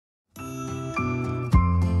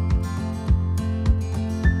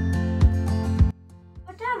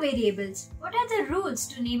are variables? What are the rules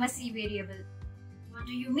to name a C variable? What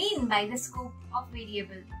do you mean by the scope of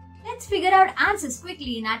variable? Let's figure out answers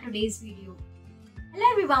quickly in our today's video. Hello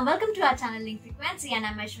everyone, welcome to our channel Link Frequency and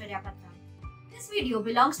I'm Aishwarya Pattar. This video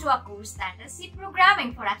belongs to our course that is C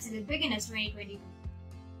Programming for Absolute Beginners 2022.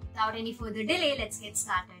 Without any further delay, let's get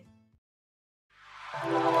started.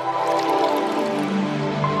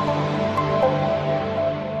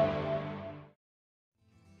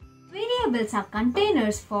 Variables are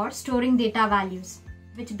containers for storing data values,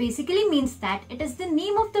 which basically means that it is the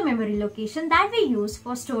name of the memory location that we use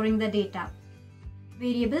for storing the data.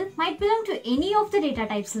 Variable might belong to any of the data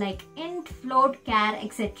types like int, float, char,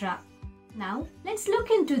 etc. Now, let's look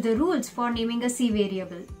into the rules for naming a C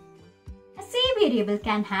variable. A C variable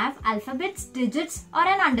can have alphabets, digits, or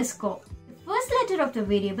an underscore. The first letter of the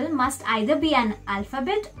variable must either be an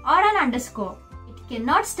alphabet or an underscore. It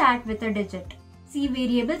cannot start with a digit. C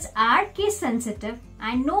variables are case sensitive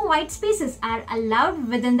and no white spaces are allowed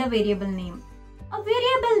within the variable name. A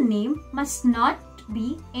variable name must not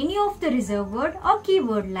be any of the reserved word or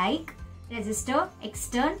keyword like register,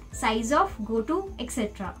 extern, size of, go to,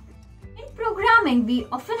 etc. In programming, we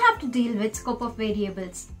often have to deal with scope of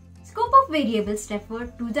variables. Scope of variables refer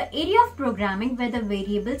to the area of programming where the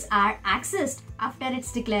variables are accessed after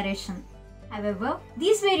its declaration. However,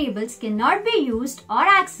 these variables cannot be used or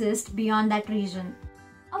accessed beyond that region.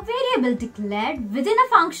 A variable declared within a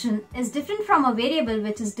function is different from a variable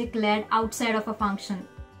which is declared outside of a function.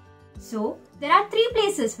 So, there are three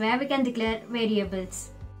places where we can declare variables.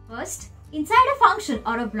 First, inside a function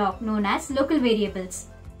or a block known as local variables.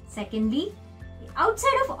 Secondly,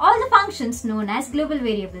 outside of all the functions known as global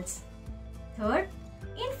variables. Third,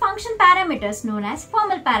 in function parameters known as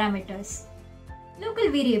formal parameters.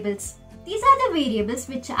 Local variables. These are the variables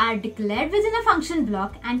which are declared within a function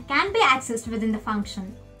block and can be accessed within the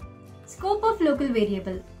function. Scope of local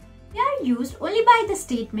variable. They are used only by the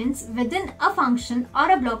statements within a function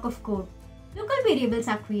or a block of code. Local variables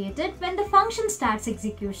are created when the function starts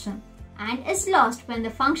execution and is lost when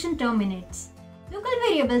the function terminates. Local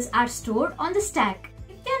variables are stored on the stack.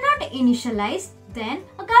 If they are not initialized, then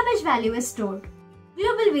a garbage value is stored.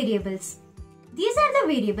 Global variables. These are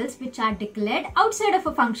the variables which are declared outside of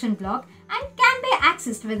a function block and can be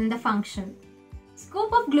accessed within the function.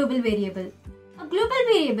 Scope of global variable. A global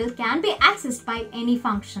variable can be accessed by any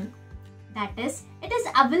function. That is, it is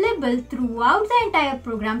available throughout the entire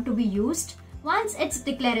program to be used once its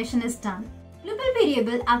declaration is done. Global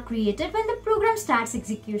variables are created when the program starts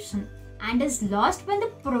execution and is lost when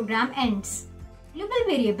the program ends. Global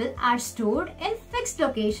variables are stored in fixed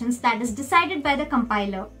locations that is decided by the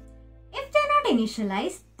compiler. If they are not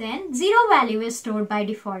initialized, then 0 value is stored by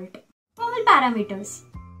default. Formal parameters.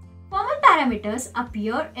 Formal parameters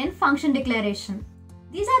appear in function declaration.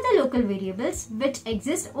 These are the local variables which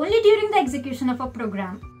exist only during the execution of a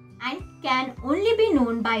program and can only be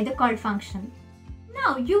known by the called function.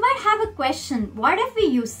 Now, you might have a question, what if we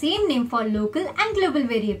use same name for local and global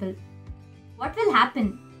variable? What will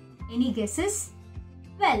happen? Any guesses?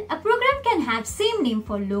 Well, a program can have same name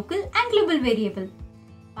for local and global variable,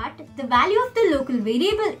 but the value of the local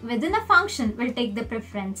variable within a function will take the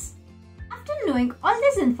preference. After knowing all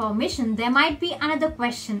this information, there might be another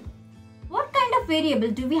question. What kind of variable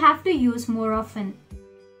do we have to use more often?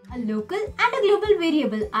 A local and a global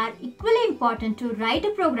variable are equally important to write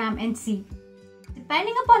a program in C.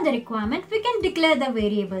 Depending upon the requirement, we can declare the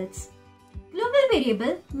variables. Global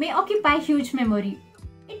variable may occupy huge memory.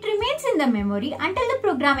 It remains in the memory until the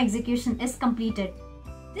program execution is completed.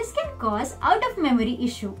 This can cause out-of-memory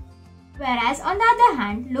issue. Whereas on the other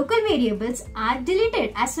hand, local variables are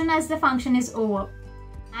deleted as soon as the function is over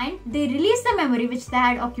and they release the memory which they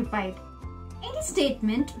had occupied. Any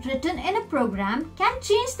statement written in a program can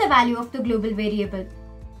change the value of the global variable.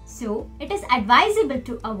 So, it is advisable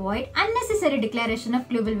to avoid unnecessary declaration of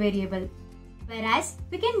global variable. Whereas,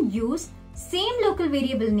 we can use same local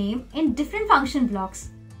variable name in different function blocks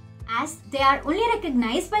as they are only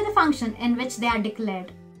recognized by the function in which they are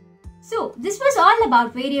declared. So, this was all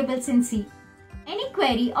about variables in C. Any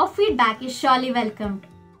query or feedback is surely welcomed.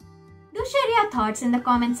 Do share your thoughts in the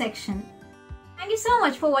comment section. Thank you so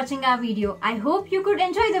much for watching our video. I hope you could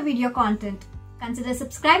enjoy the video content. Consider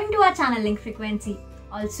subscribing to our channel Link Frequency.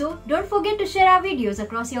 Also, don't forget to share our videos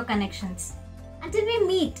across your connections. Until we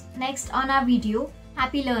meet next on our video,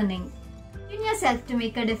 happy learning. Tune yourself to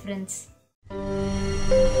make a difference.